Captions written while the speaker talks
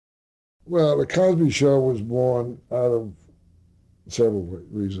Well, the Cosby Show was born out of several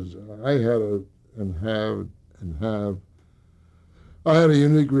reasons. I had a and have I had a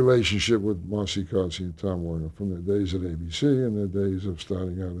unique relationship with Marcy Carsey and Tom Werner from their days at ABC and their days of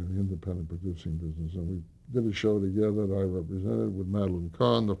starting out in the independent producing business. And we did a show together that I represented with Madeline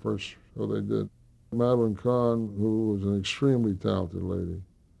Kahn, the first show they did. Madeline Kahn, who was an extremely talented lady,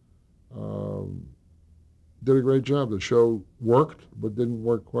 um, did a great job. The show worked, but didn't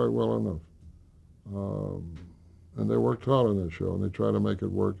work quite well enough. Um, and they worked hard on that show, and they tried to make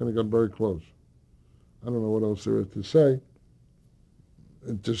it work, and it got very close. I don't know what else there is to say.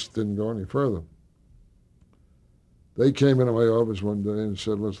 It just didn't go any further. They came into my office one day and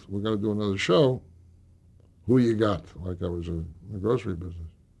said, we're going to do another show. Who you got? Like I was in the grocery business.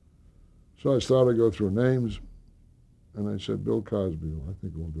 So I started to go through names, and I said, Bill Cosby, I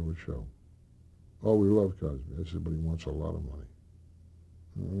think we'll do a show. Oh, we love Cosby. I said, but he wants a lot of money.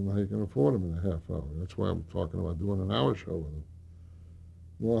 I don't know how you can afford him in a half hour. That's why I'm talking about doing an hour show with him.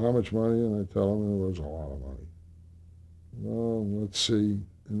 Well, how much money? And I tell him, and it was a lot of money. Well, let's see.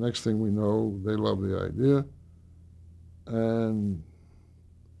 The next thing we know, they love the idea, and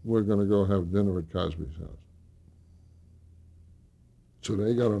we're going to go have dinner at Cosby's house. So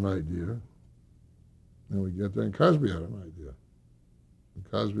they got an idea, and we get there, and Cosby had an idea. And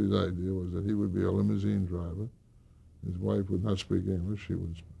Cosby's idea was that he would be a limousine driver. His wife would not speak English, she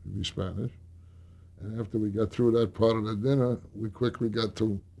would be Spanish. And after we got through that part of the dinner, we quickly got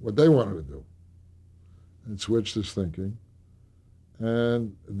to what they wanted to do and switched his thinking.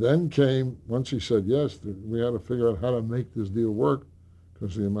 And then came, once he said yes, we had to figure out how to make this deal work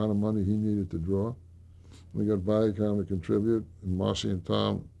because the amount of money he needed to draw. We got Viacom to contribute, and Marcy and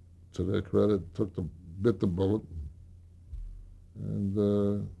Tom, to their credit, bit the bullet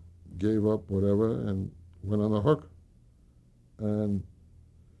and gave up whatever and went on the hook. And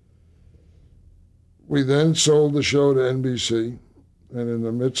we then sold the show to NBC, and in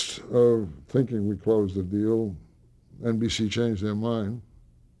the midst of thinking we closed the deal, NBC changed their mind,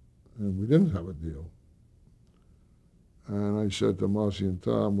 and we didn't have a deal. And I said to Marcy and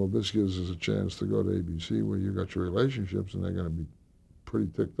Tom, well, this gives us a chance to go to ABC where you got your relationships, and they're going to be pretty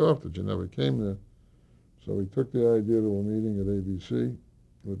ticked off that you never came there. So we took the idea to a meeting at ABC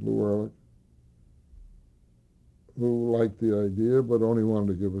with Lou Ehrlich, who liked the idea but only wanted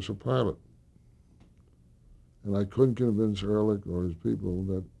to give us a pilot. And I couldn't convince Ehrlich or his people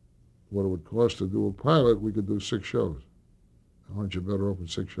that what it would cost to do a pilot, we could do 6 shows. Aren't you better off with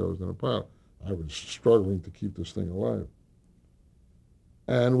 6 shows than a pilot? I was struggling to keep this thing alive.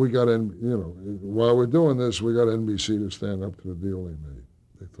 And we got in, while we're doing this, we got NBC to stand up to the deal they made.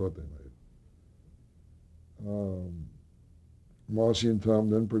 They thought they made. Marcy and Tom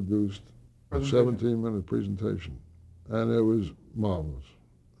then produced a 17-minute presentation, and it was marvelous.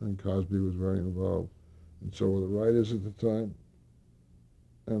 And Cosby was very involved, and so were the writers at the time,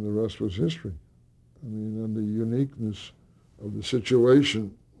 and the rest was history. I mean, and the uniqueness of the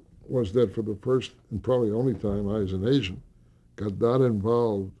situation was that for the first and probably only time I, as an agent, got that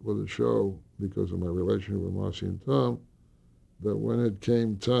involved with the show because of my relationship with Marcy and Tom, that when it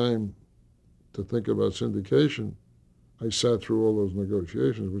came time to think about syndication, I sat through all those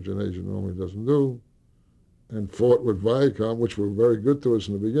negotiations, which an agent normally doesn't do, and fought with Viacom, which were very good to us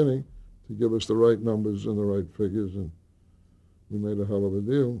in the beginning, to give us the right numbers and the right figures, and we made a hell of a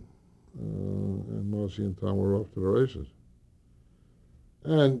deal. And Marcy and Tom were off to the races.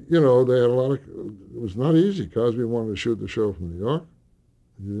 And, they had a lot of, it was not easy. Cosby wanted to shoot the show from New York.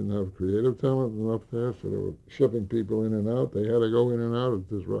 He didn't have creative talent enough there, so they were shipping people in and out. They had to go in and out. It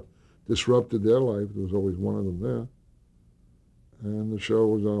disrupted their life. There was always one of them there. And the show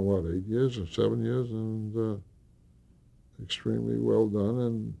was on, 8 years or 7 years, and extremely well done.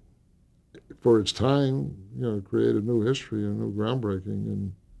 And for its time, created new history and new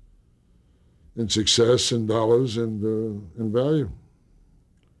groundbreaking in success and dollars and value.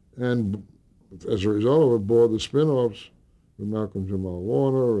 And as a result of it, bore the spin-offs with Malcolm Jamal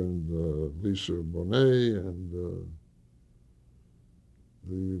Warner and Lisa Bonet and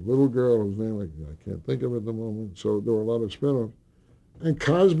the little girl whose name I can't think of at the moment. So there were a lot of spin-offs. And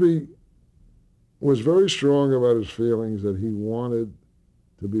Cosby was very strong about his feelings that he wanted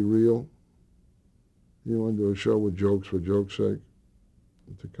to be real. He wanted to do a show with jokes for joke's sake,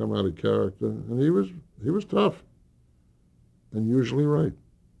 to come out of character. And he was tough and usually right.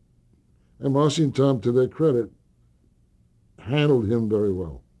 And Marcy and Tom, to their credit, handled him very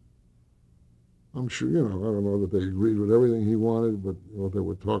well. I'm sure, I don't know that they agreed with everything he wanted, but they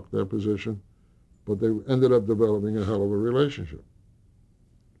would talk their position. But they ended up developing a hell of a relationship.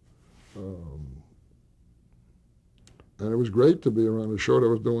 And it was great to be around a show that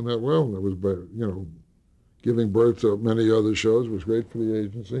was doing that well. That was, giving birth to many other shows. It was great for the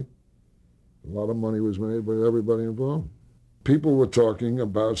agency. A lot of money was made by everybody involved. People were talking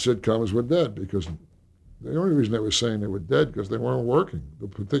about sitcoms were dead because the only reason they were saying they were dead because they weren't working. The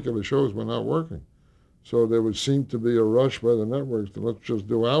particular shows were not working. So there would seem to be a rush by the networks to let's just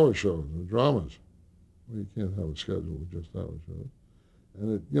do our shows, the dramas. Well, you can't have a schedule with just our shows.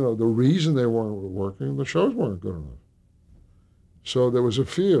 And, the reason they weren't working, the shows weren't good enough. So there was a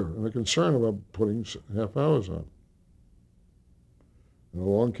fear and a concern about putting half hours on. And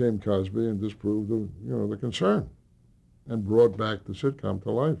along came Cosby and disproved the concern and brought back the sitcom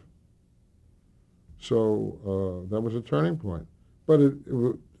to life. So that was a turning point. But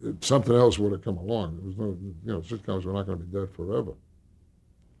something else would have come along. There was no, sitcoms were not going to be dead forever.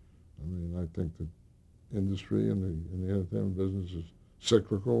 I mean, I think the industry and the entertainment business is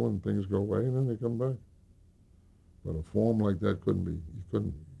cyclical and things go away and then they come back. But a form like that you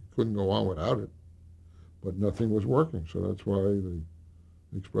couldn't go on without it. But nothing was working, so that's why the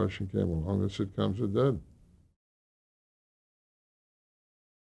expression came along that sitcoms are dead.